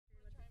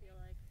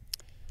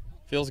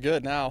Feels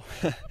good now.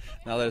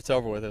 Now that it's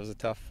over with, it was a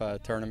tough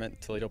tournament.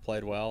 Toledo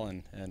played well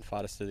and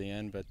fought us to the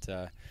end, but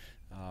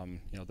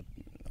you know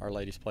our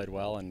ladies played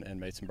well and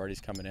made some birdies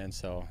coming in,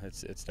 so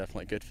it's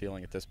definitely a good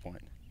feeling at this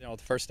point. You know,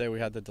 the first day we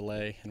had the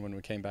delay, and when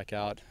we came back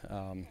out,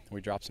 we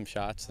dropped some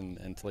shots,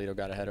 and Toledo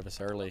got ahead of us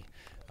early.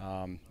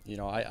 You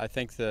know, I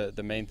think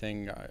the main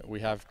thing, we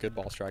have good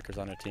ball strikers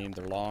on our team.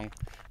 They're long.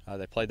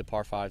 They played the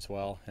par fives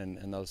well,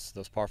 and those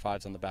par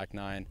fives on the back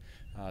nine,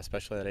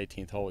 especially that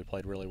 18th hole, we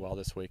played really well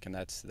this week, and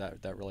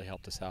that really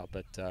helped us out.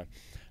 But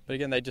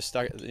again, they just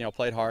stuck, you know,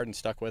 played hard and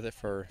stuck with it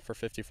for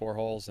 54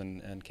 holes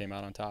and came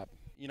out on top.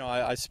 You know,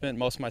 I spent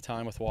most of my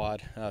time with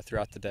Wad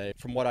throughout the day.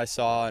 From what I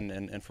saw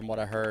and from what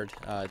I heard,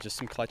 just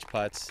some clutch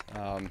putts,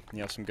 you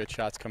know, some good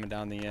shots coming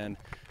down the end.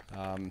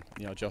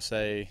 You know,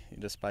 Jose,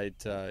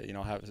 despite, you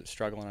know,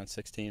 struggling on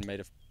 16, made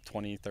a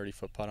 20,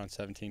 30-foot putt on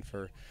 17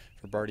 for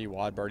birdie.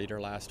 Wad birdied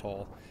her last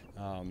hole.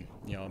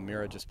 You know,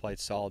 Mira just played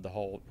solid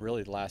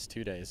really the last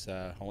 2 days.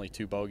 Only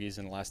 2 bogeys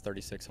in the last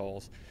 36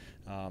 holes.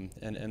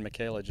 And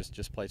Michaela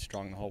just played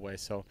strong the whole way.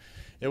 So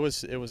it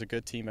was a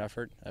good team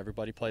effort.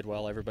 Everybody played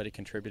well. Everybody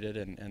contributed,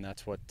 and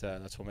that's what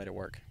made it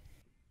work.